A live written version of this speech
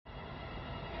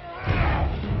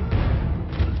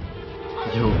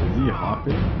he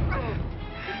hopping?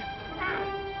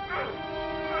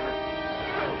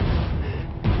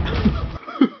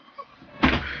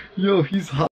 Yo, he's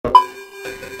hot.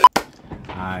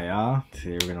 Hi y'all.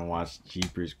 Today we're gonna watch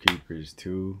Jeepers Creepers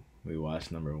 2. We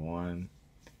watched number 1.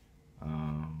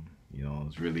 You know,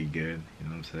 it's really good. You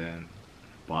know what I'm saying?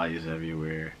 Bodies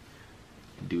everywhere.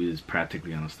 Dude is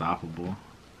practically unstoppable.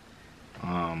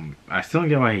 I still don't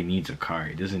get why he needs a car.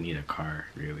 He doesn't need a car,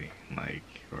 really, like,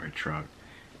 or a truck.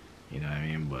 You know what I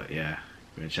mean? But yeah,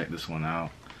 we're gonna check this one out,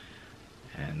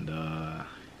 and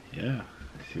yeah,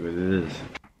 see what it is.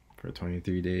 For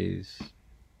 23 days,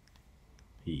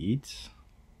 he eats.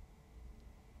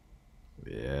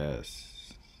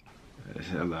 Yes,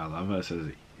 I love how it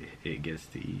says it gets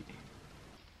to eat.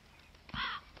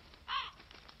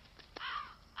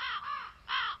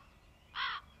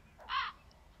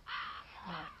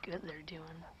 Good they're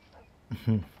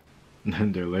doing.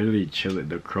 They're literally chilling.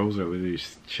 The crows are literally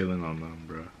chilling on them,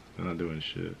 bro. They're not doing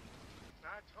shit.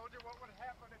 I told you what would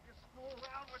happen if you screw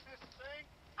around with this thing.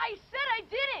 I said I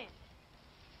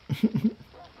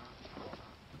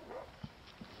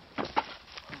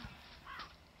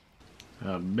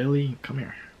didn't. Billy, come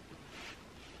here.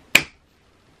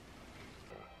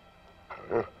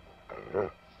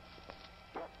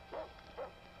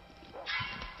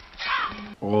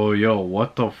 Oh, yo,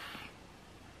 what the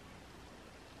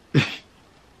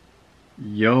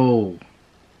Yo.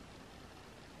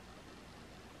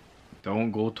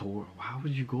 Don't go toward. Why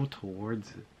would you go towards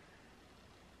it?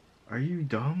 Are you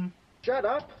dumb? Shut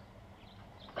up.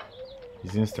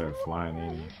 He's gonna start flying,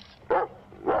 ain't he?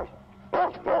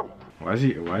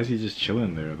 Why is he just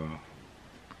chilling there though?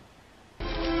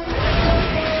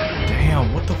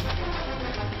 Damn, what the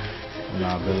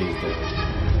Nah, Billy's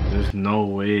dead. There's no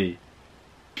way.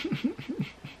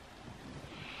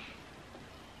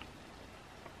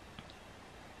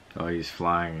 Oh, he's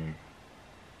flying.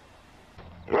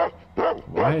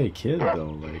 Why a kid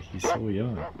though? Like, he's so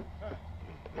young.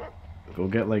 Go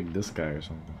get like this guy or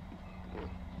something.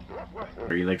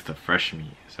 Or he likes the fresh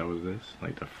meat. Is that what it is?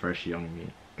 Like the fresh young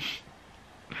meat.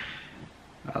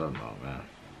 I don't know, man.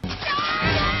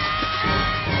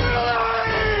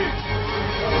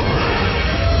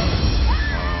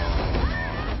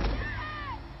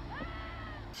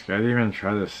 This guy didn't even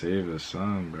try to save his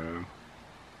son, bro.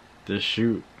 Just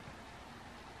shoot.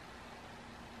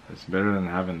 It's better than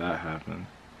having that happen.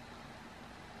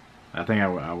 I think I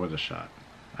would have shot.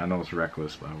 I know it's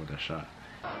reckless, but I would have shot.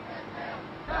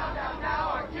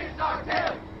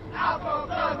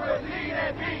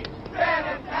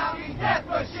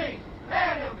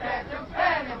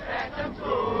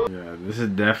 Yeah, this is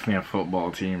definitely a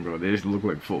football team, bro. They just look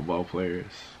like football players.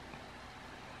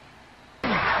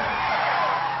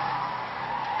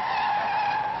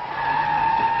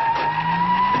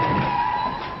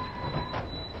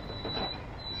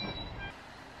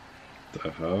 The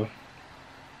hell?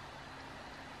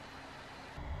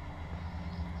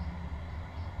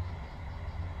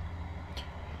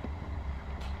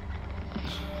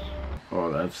 Oh,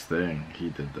 that's Thing. He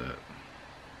did that.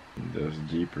 Those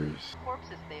Jeepers.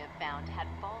 Corpses they have found had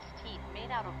false teeth made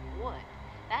out of wood.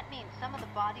 That means some of the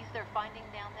bodies they're finding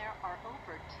down there are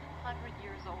over 200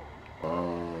 years old.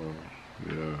 Oh,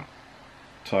 yeah.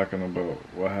 Talking about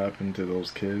what happened to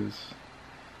those kids.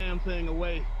 Damn thing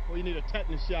away, or you need a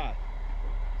tetanus shot.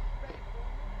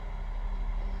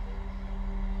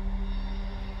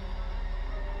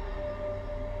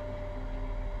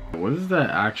 What is that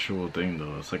actual thing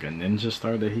though? It's like a ninja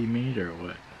star that he made or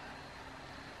what?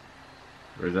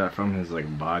 Or is that from his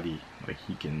like body? Like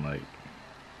he can like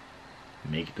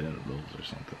make those or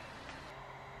something.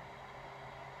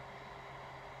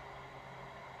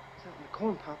 It's out in the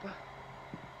corn, Papa.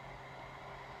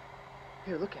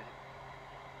 Here, look at it.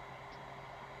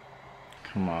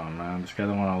 Come on, man. This guy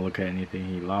don't want to look at anything.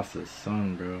 He lost his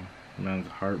son, bro. The man's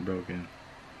heartbroken.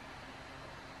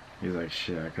 He's like,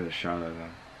 shit, I could have shot at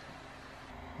him.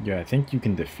 Yeah, I think you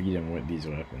can defeat him with these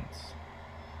weapons.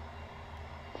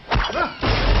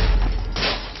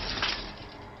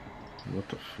 What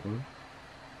the fuck?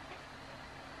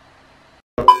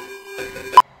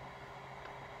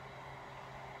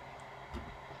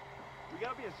 We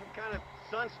gotta be in some kind of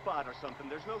sunspot or something.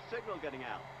 There's no signal getting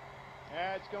out.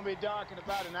 Yeah, it's gonna be dark in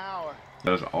about an hour.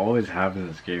 That's always happens in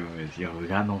this game is, yo, we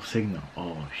got no signal.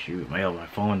 Oh shoot, my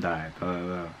phone died. Da, da,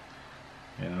 da.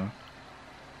 You know?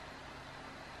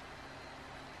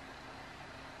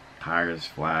 Tires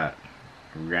flat.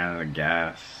 Ran out of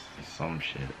gas. Some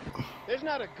shit. There's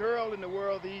not a girl in the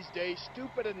world these days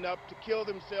stupid enough to kill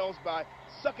themselves by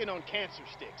sucking on cancer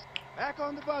sticks. Back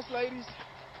on the bus, ladies.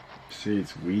 See,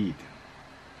 it's weed.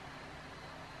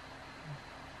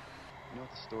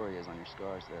 what the story is on your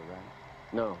scars there,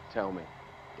 right? No, tell me.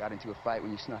 Got into a fight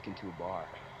when you snuck into a bar.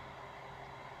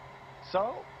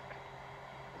 So?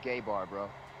 A gay bar, bro.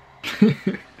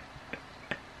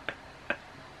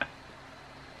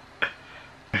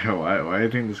 Why do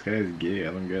you think this guy is gay?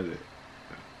 I don't get it.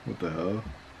 What the hell?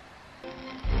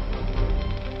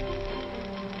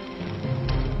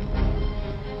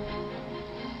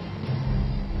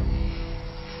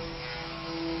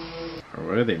 Or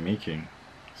what are they making?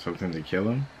 Something to kill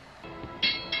him?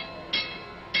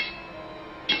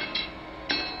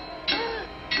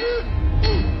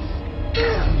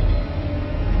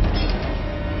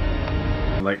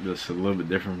 I like this a little bit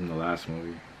different from the last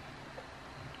movie.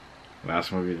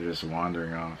 Last movie they're just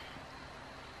wandering off.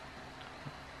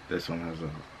 This one has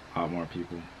a lot more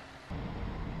people.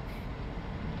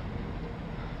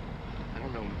 I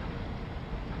don't know.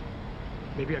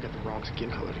 Maybe I got the wrong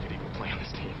skin color to get even play on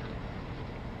this team.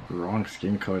 Wrong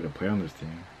skin color to play on this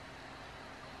team.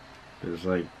 There's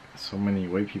like so many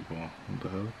white people. What the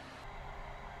hell?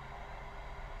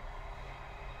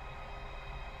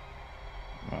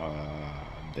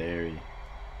 Dairy.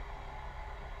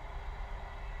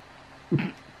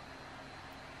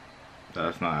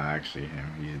 That's not actually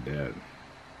him. He's dead.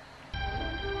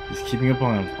 He's keeping up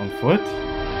on foot?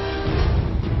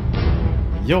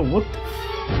 Yo, what the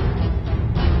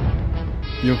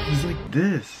Yo, he's like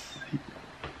this.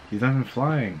 He's not even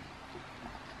flying.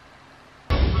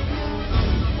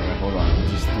 Alright, hold on.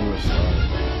 He just threw a star.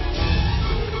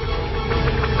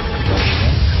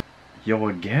 Yo,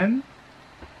 again?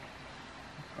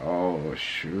 Oh,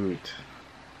 shoot.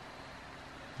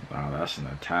 Wow, that's an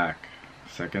attack.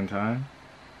 Second time?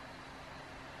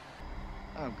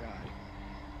 Oh, God.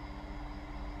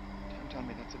 Don't tell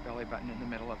me that's a belly button in the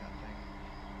middle of that thing.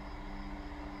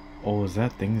 Oh, is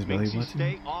that thing's belly Makes you button?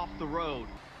 stay off the road.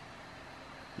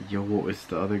 Yo, it's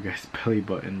the other guy's belly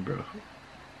button, bro.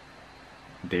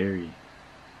 Dairy.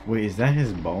 Wait, is that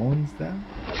his bones then?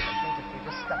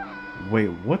 Wait,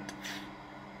 what?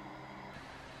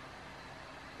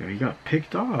 Yo, he got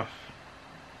picked off.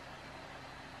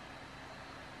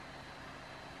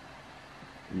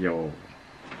 Yo.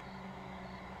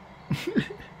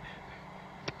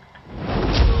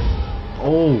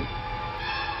 Oh.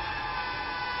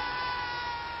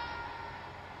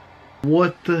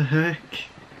 What the heck?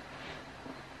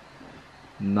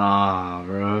 Nah,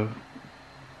 bro.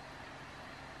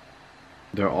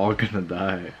 They're all gonna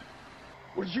die.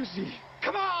 What did you see?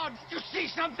 Come on! Did you see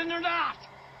something or not?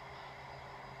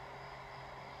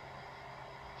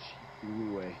 She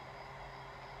flew away.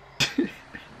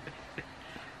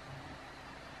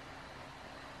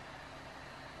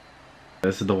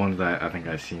 This is the ones that I think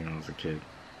I seen when I was a kid.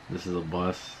 This is a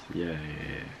bus. Yeah.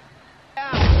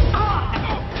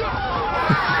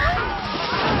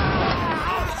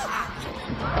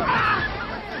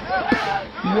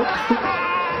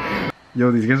 Yo,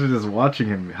 these guys are just watching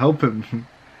him. Help him.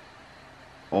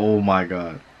 Oh my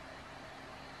god.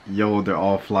 Yo, they're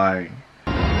all flying.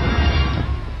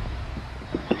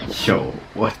 Yo,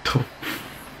 what the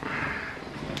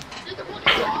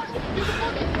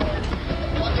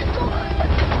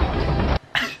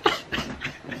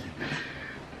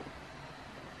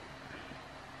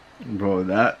Bro,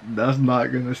 that's not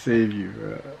gonna save you,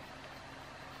 bro.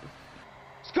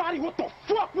 Scotty, what the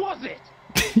fuck was it?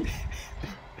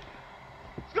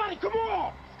 Scotty, come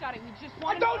on! Scotty, we just I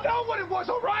want don't know what it was,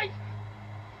 alright?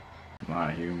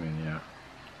 Not human, yeah.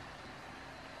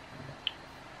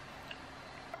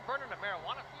 Burning a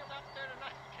marijuana field out there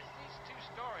tonight? Because these two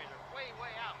stories are way,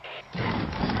 way out.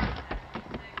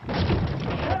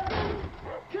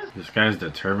 This guy's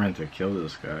determined to kill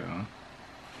this guy, huh?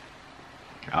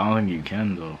 I don't think you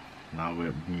can, though. Not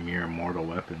with mere mortal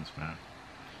weapons, man.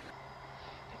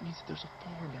 That means that there's a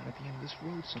farm down at the end of this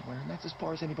road somewhere, and that's as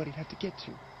far as anybody'd have to get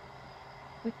to.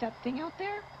 with that thing out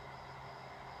there?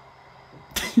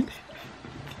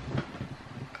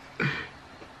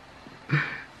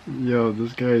 Yo,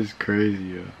 this guy is crazy,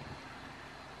 yo.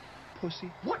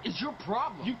 Pussy. What is your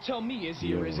problem? You tell me is he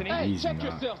Yo, or isn't he? he's Check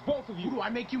not. yourselves, both of you. Who, do I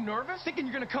make you nervous? Thinking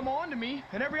you're gonna come on to me,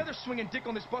 and every other swinging dick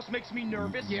on this bus makes me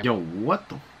nervous. Yo, what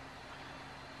the?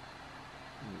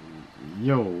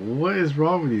 Yo, what is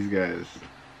wrong with these guys?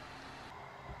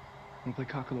 Wanna play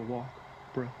cock of the walk,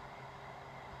 bro?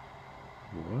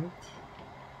 What?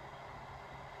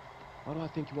 Why do I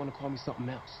think you want to call me something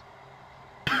else?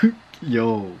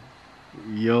 Yo.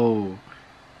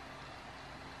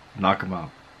 Knock him out.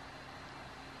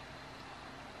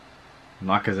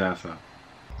 Knock his ass out.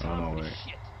 Oh, no way.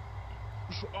 Shit.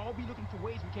 We should all be looking for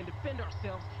ways we can defend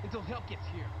ourselves until help gets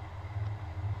here.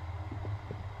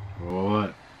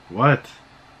 What?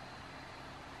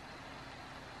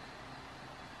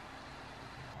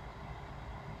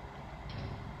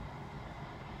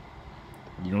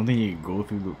 go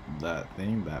through that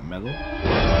thing, that metal?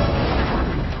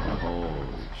 Oh,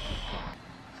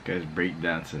 this guy's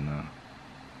breakdancing now.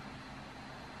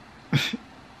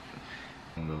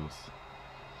 One of those.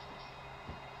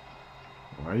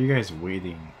 Why are you guys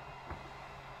waiting?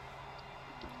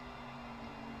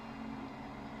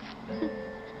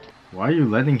 Why are you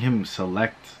letting him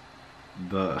select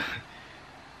the...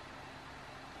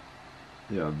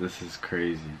 Yo, this is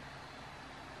crazy.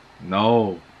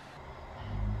 No.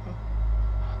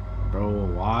 Bro,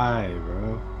 why,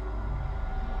 bro?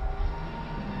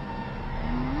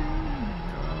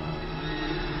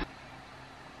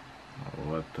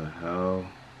 Oh, what the hell?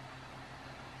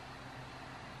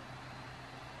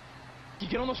 You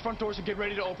get on those front doors and get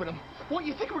ready to open them. What,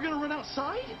 you think we're gonna run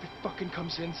outside? If it fucking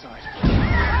comes inside.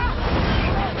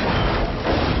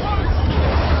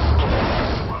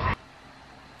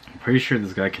 I'm pretty sure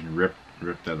this guy can rip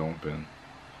that open.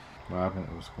 What happened?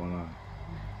 What's going on?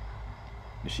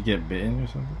 Did she get bitten or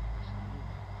something?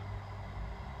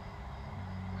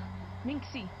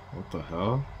 Minxie. What the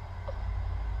hell?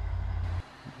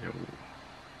 Yo.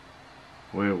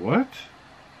 Wait, what?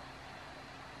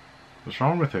 What's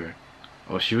wrong with her?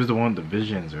 Oh, she was the one with the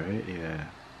visions, right? Yeah,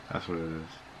 that's what it is.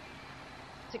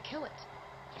 To kill it.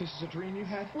 This is a dream you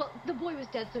had? Well, the boy was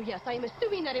dead, so yes, I am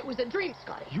assuming that it was a dream,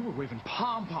 Scotty. You were waving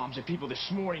pom-poms at people this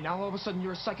morning. Now all of a sudden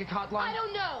you're a psychic hotline? I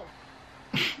don't know.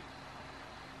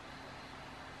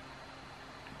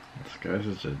 This guy's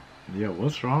such a... Yo,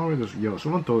 what's wrong with this? Yo,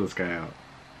 someone throw this guy out.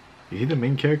 Is he the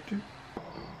main character?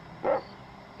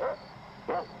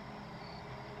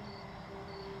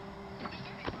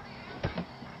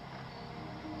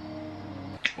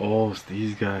 Oh, it's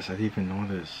these guys. I didn't even know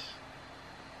this.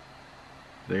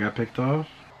 They got picked off?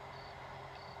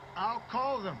 I'll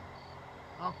call them.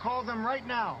 I'll call them right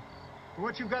now.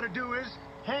 What you've got to do is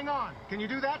hang on. Can you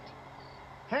do that?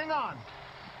 Hang on.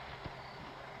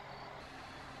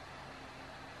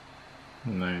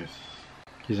 Nice.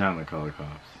 He's not gonna call the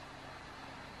cops.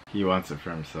 He wants it for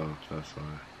himself, that's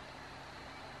why.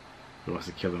 He wants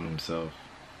to kill him himself.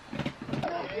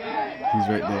 He's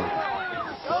right there.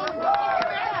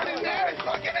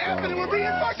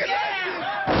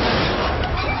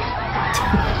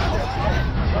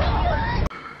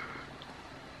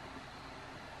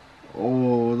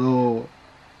 Oh no.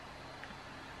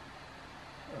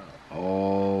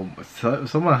 Oh,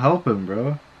 someone help him,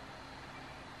 bro.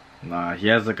 Nah, he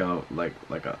has like a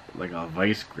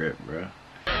vice grip, bro.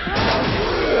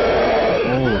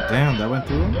 Oh damn, that went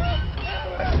through him?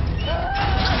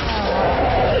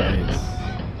 Nice.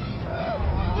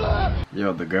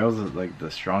 Yo, the girl's is like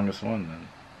the strongest one then.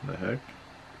 The heck?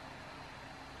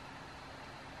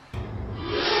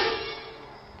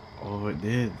 Oh, it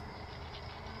did.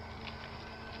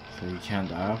 So he can't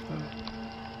die off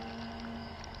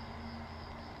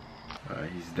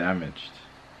that? He's damaged.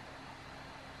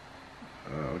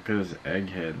 Look at his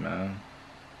egghead, man.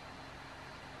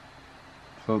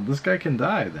 So this guy can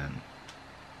die then.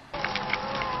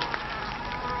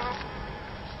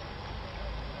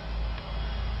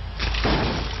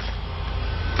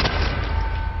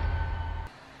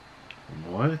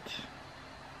 What?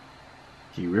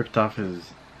 He ripped off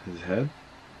his head?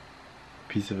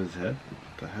 Piece of his head?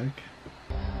 What the heck?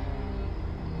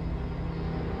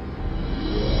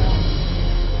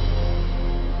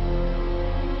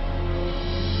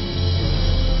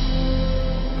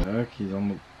 He's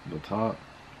on the top.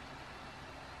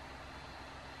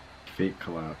 Fate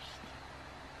collapsed.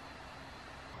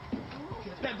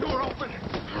 Get that door open!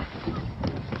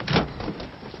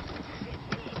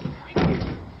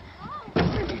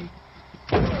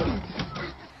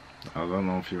 I don't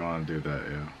know if you want to do that,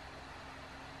 yeah.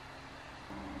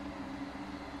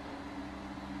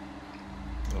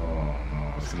 Oh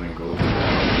no, it's gonna go.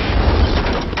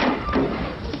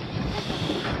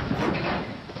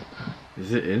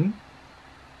 Is it in?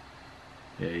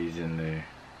 Yeah, he's in there.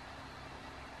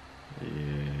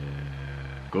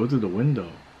 Yeah. Go to the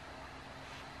window.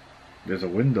 There's a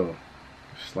window.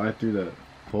 Slide through that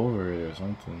over it or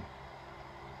something.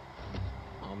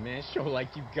 Oh man, show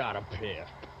like you got a pair.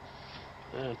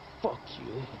 Fuck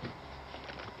you.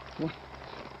 What?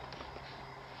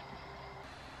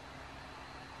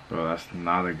 Bro, that's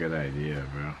not a good idea,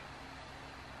 bro.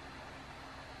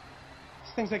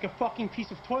 This thing's like a fucking piece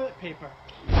of toilet paper.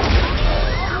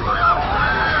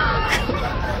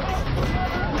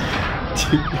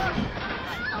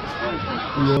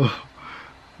 Yo,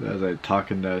 that's like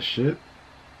talking that shit.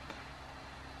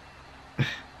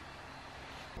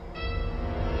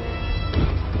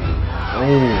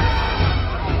 Oh.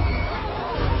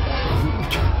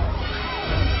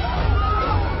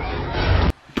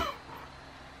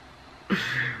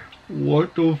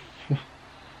 What the fuck?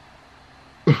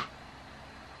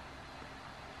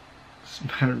 This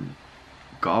man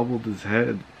gobbled his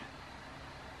head.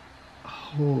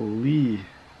 Holy. So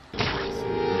he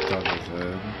ripped off his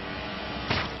head.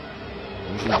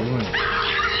 What's he doing?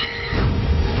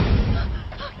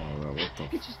 Oh, what the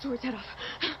It just tore his head off.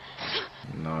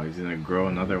 No, he's gonna grow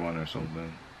another one or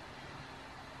something.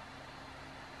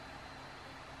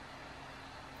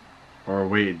 Or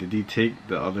wait, did he take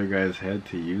the other guy's head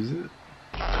to use it?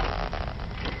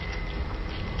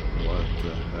 What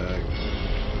the heck?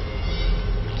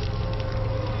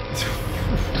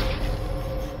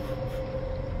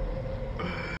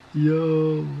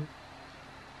 Yo.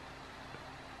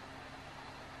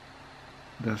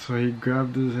 That's why he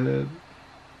grabbed his head.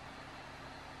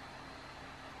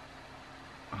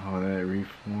 Oh, then it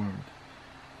reformed.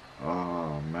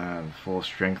 Oh man, full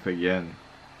strength again.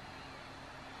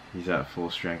 He's at full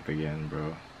strength again,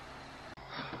 bro.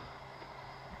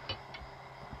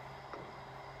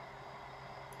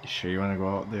 You sure you wanna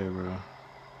go out there, bro?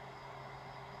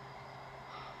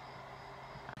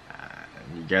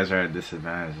 You guys are at a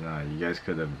disadvantage now. You guys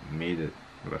could have made it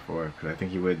before, because I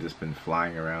think he would have just been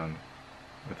flying around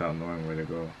without knowing where to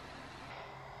go.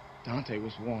 Dante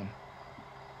was one.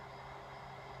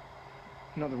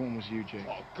 Another one was you, Jake.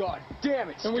 Oh, God damn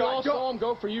it, And we all saw him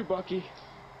go for you, Bucky.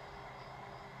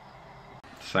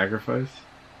 Sacrifice?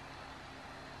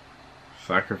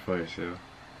 Sacrifice, yo.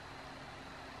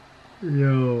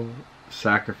 Yo.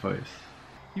 Sacrifice.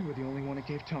 You were the only one that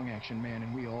gave tongue action, man,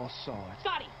 and we all saw it.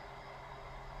 Scotty!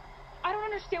 I don't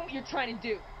understand what you're trying to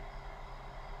do.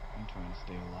 I'm trying to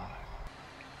stay alive.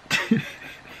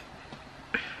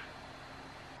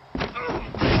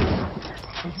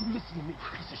 Will you listen to me,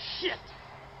 piece of shit?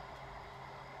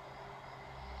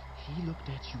 He looked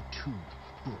at you too,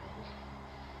 bro.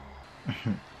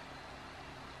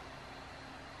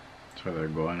 So they're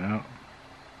going out.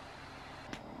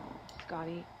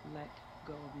 Scotty, let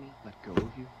go of me. Let go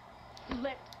of you?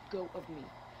 Let go of me.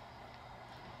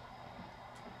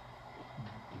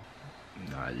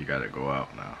 Nah, you gotta go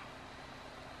out now.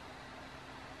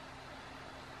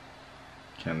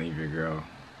 Can't leave your girl.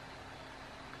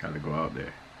 Gotta go out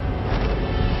there.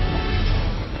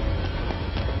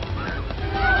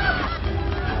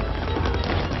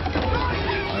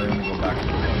 I'm gonna go back.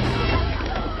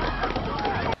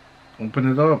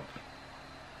 Open it up.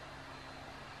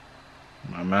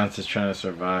 My man's just trying to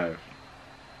survive.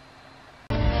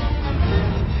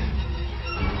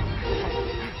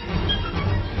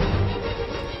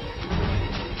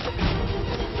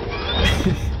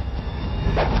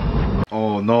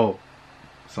 Oh no.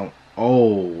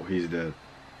 Oh, he's dead.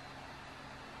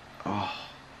 Oh.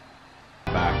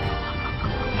 Back.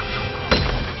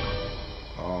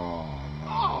 Oh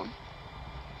no.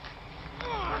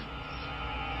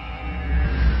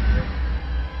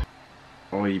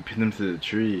 Oh, he pinned him to the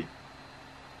tree.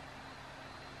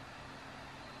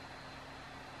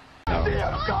 No.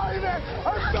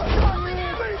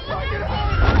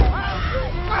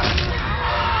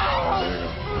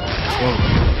 Whoa.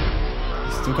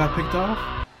 He still got picked off?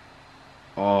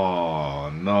 Oh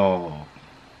no.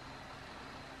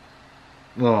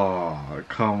 Oh,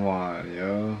 come on,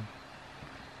 yo.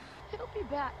 He'll be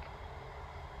back.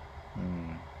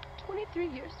 23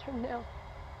 years from now.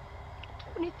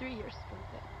 23 years from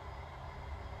now.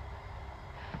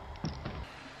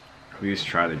 At least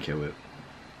try to kill it.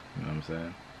 You know what I'm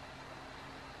saying?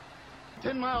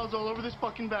 10 miles all over this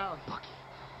fucking valley. Bucky.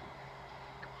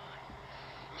 Come on.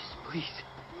 Just please.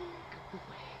 Go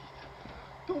away.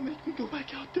 Don't make me go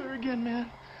back out there again, man.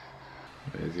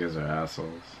 These guys are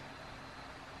assholes.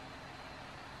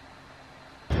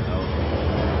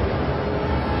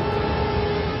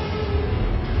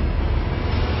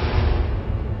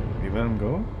 You let him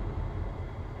go?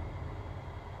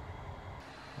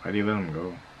 Why do you let him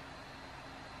go?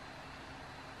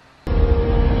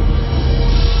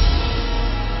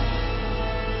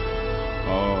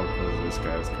 Oh, because this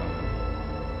guy's coming.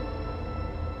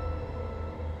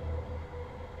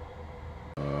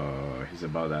 He's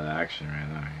about that action right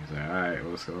now. He's like, alright,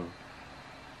 let's go.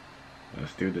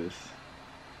 Let's do this.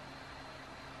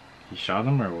 He shot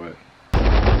him or what?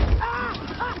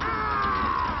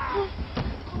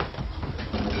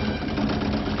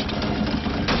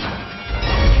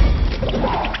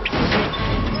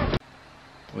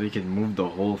 Well, he can move the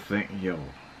whole thing. Yo.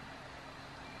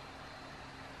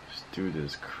 This dude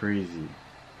is crazy.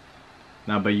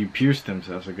 Nah, but you pierced him,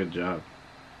 so that's a good job.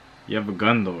 You have a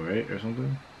gun though, right? Or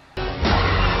something?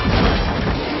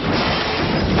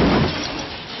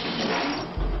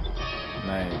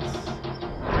 Nice.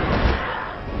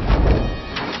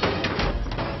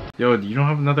 Yo, you don't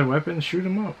have another weapon? Shoot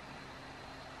him up.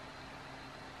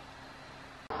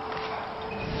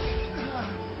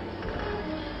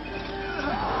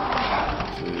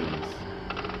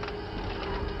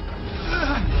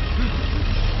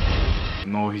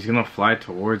 No, he's gonna fly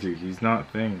towards you. He's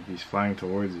not thing. He's flying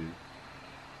towards you.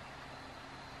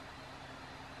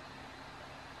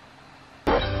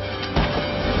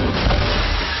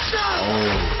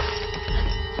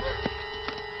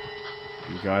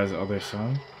 You got his other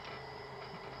son?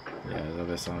 Yeah, his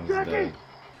other son's dead.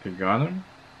 You got him?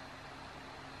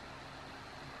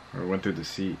 Or went through the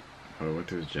seat? Or went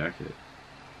through his jacket?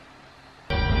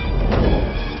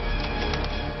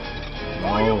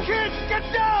 Oh, you kids, get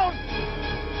down!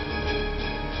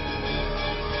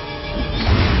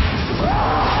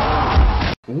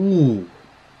 Ooh.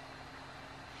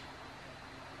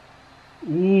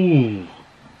 Ooh.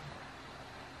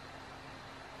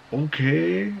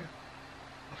 Okay.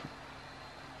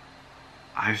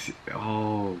 I see.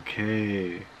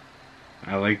 Okay.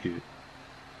 I like it.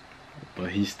 But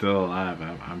he's still alive.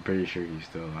 I'm pretty sure he's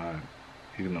still alive.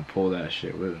 He's gonna pull that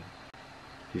shit with him.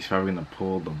 He's probably gonna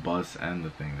pull the bus and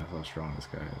the thing. That's how strong this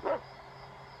guy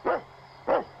is.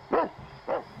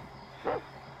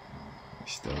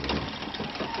 He's still alive.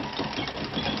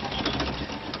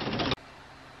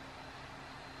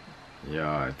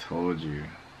 Yeah, I told you.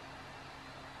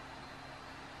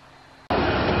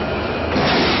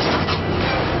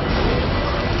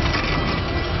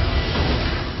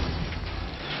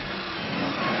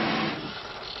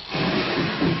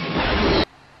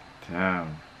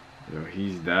 Damn. Yo,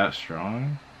 he's that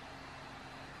strong?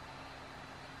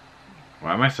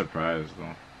 Why am I surprised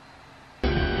though?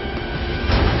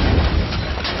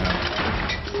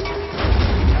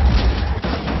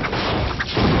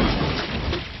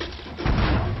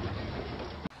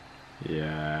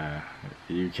 Yeah,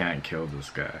 you can't kill this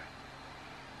guy.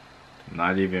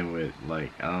 Not even with,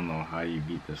 like, I don't know how you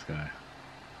beat this guy.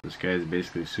 This guy is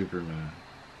basically Superman.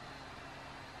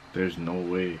 There's no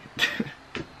way.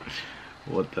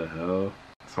 What the hell?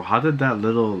 So how did that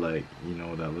little, like, you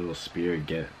know, that little spear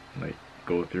get, like,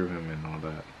 go through him and all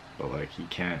that? But, like, he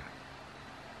can't.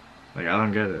 Like, I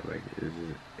don't get it. Like,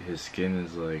 his skin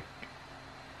is, like,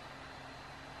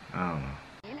 I don't know.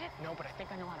 No, but I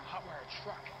think I know how to hotwire a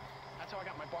truck. That's how I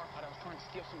got my bar pot. I was trying to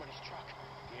steal somebody's truck.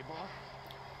 Gay bar?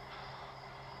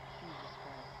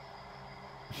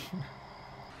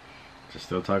 Just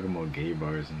still talking about gay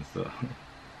bars and stuff.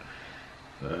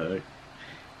 The heck?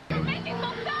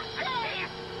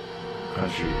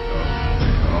 Country.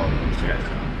 Oh, this guy's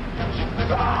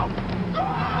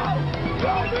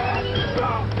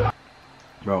gone.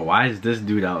 Bro, why is this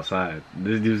dude outside?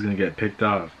 This dude's gonna get picked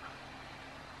off.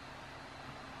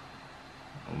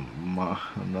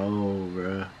 No,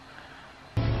 bruh.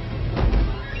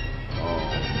 Oh,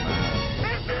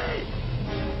 man.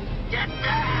 Get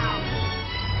down!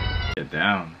 Get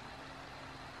down.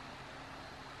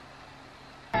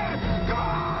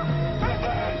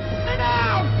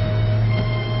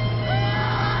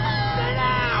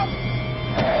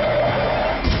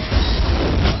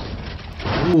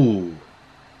 Ooh.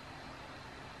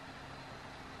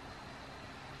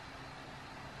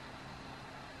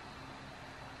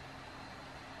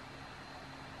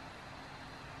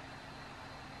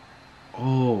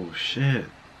 Oh shit.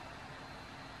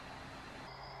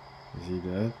 Is he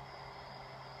dead?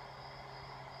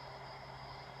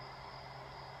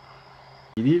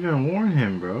 He didn't even warn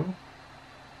him, bro.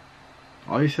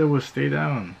 All he said was stay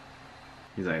down.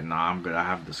 He's like, nah, I'm good. I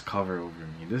have this cover over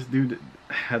me. This dude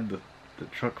had the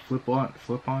truck flip on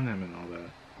him and all that.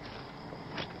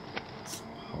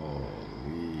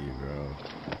 Holy, bro.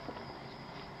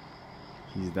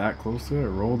 He's that close to it.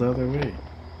 Roll the other way.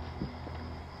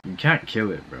 You can't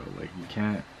kill it, bro. Like, you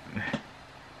can't.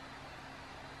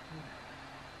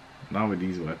 Not with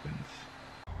these weapons.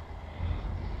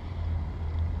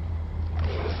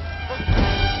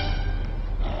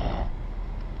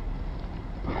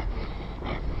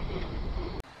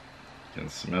 Can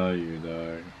smell you,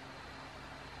 dog.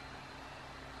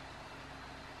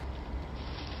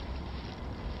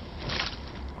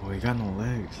 Oh, he got no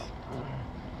legs.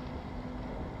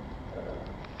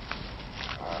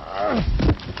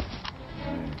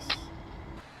 Nice.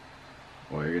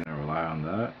 Boy, you're gonna rely on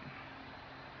that?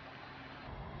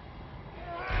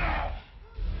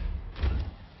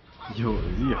 Yo,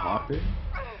 is he hopping?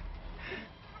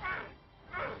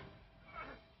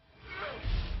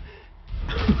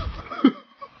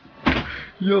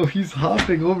 Yo, he's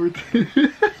hopping over to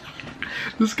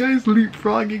this guy's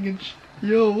leapfrogging and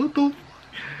yo, what the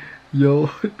yo,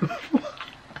 what the fuck?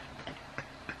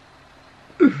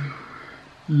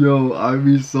 Yo, I'd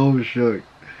be so shook.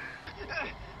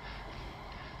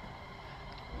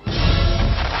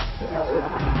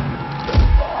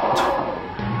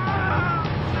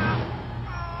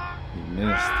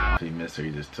 so he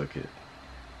just took it.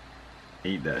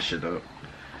 Ate that shit up.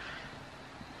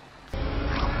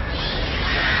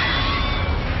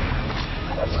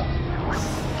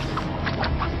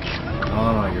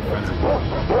 Oh, your friends are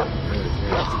good.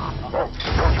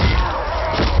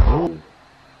 Oh.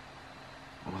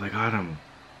 Oh, they got him.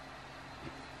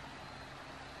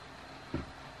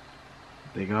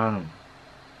 They got him.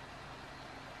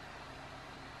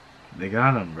 They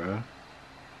got him, bro.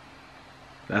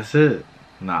 That's it.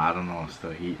 Nah, I don't know.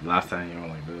 Still, last time he went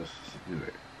like this. He's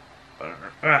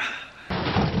like,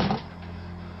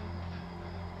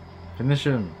 finish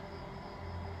him.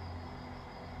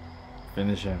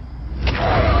 Finish him.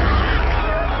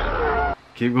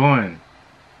 Keep going.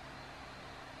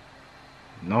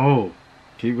 No.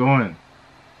 Keep going.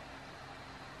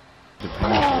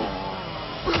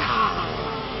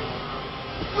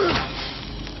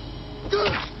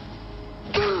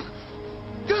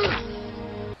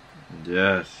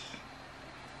 Yes.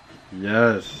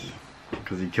 Yes.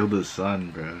 Because he killed his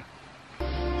son, bro.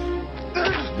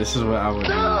 This is what I would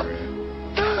do,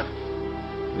 bro.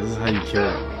 This is how you kill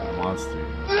a monster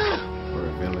or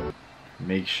a villain.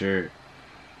 Make sure.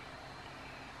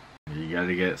 You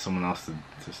gotta get someone else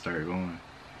to start going.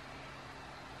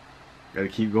 Gotta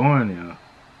keep going, yo.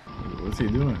 What's he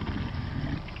doing?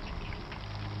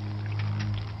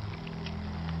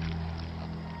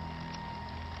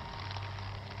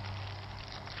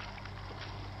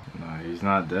 Nah, he's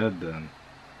not dead then.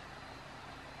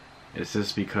 It's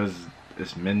just because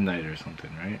it's midnight or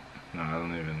something, right? No, I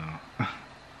don't even know.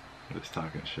 I'm just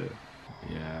talking shit.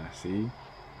 Yeah, see?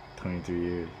 23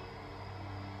 years.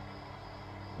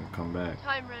 He'll come back.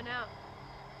 Time ran out.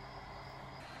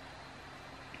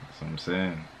 That's what I'm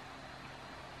saying.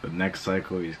 The next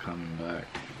cycle, he's coming back.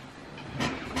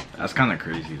 That's kind of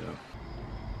crazy, though.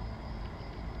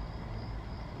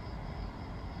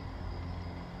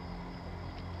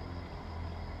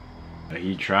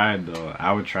 He tried, though.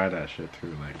 I would try that shit,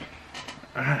 too. Like,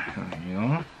 you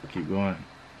know? Keep going.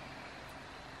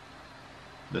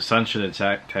 The son should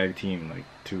have tag team, like,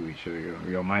 too. He should have go,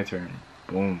 yo, my turn.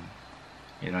 Boom.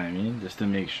 You know what I mean? Just to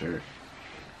make sure.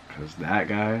 Because that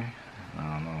guy, I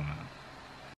don't know, man.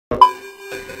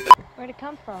 Where'd it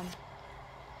come from?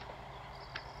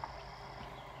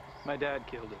 My dad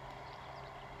killed it.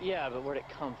 Yeah, but where'd it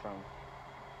come from?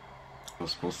 It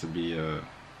was supposed to be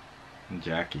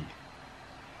Jackie.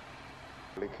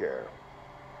 Really care.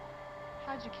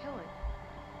 How'd you kill it?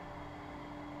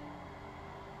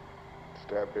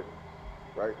 Stabbed it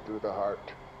right through the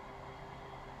heart.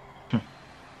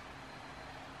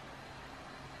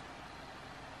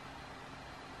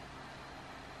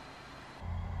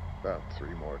 About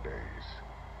 3 more days.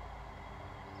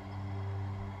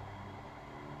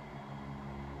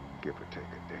 Give or take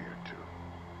a day or 2.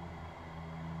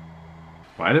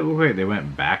 Why did it look like they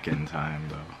went back in time,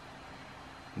 though?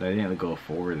 They didn't go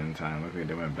forward in time. Look like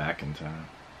they went back in time.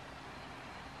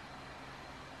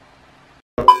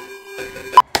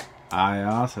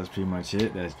 Ayos, that's pretty much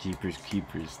it. That's Jeepers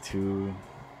Creepers 2.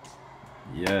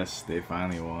 Yes, they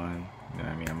finally won. You know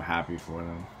what I mean? I'm happy for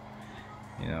them.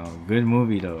 You know, good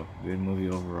movie though. Good movie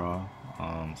overall.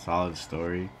 Solid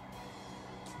story.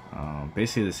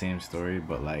 Basically the same story,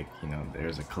 but like, you know,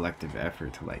 there's a collective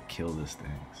effort to like kill this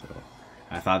thing. So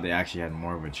I thought they actually had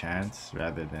more of a chance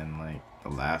rather than like the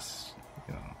last,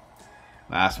 you know,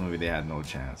 last movie they had no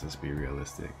chance. Let's be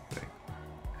realistic. Like,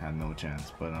 had no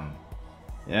chance. But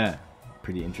yeah,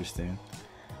 pretty interesting.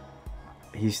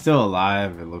 He's still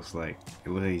alive. It looks like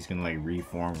he's gonna like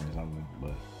reform or something,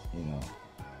 but you know,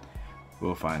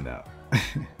 we'll find out.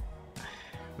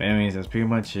 But anyways, that's pretty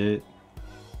much it.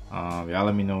 Y'all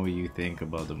let me know what you think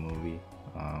about the movie.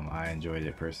 I enjoyed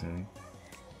it personally.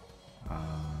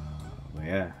 But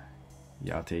yeah,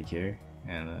 y'all take care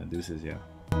and deuces, yeah.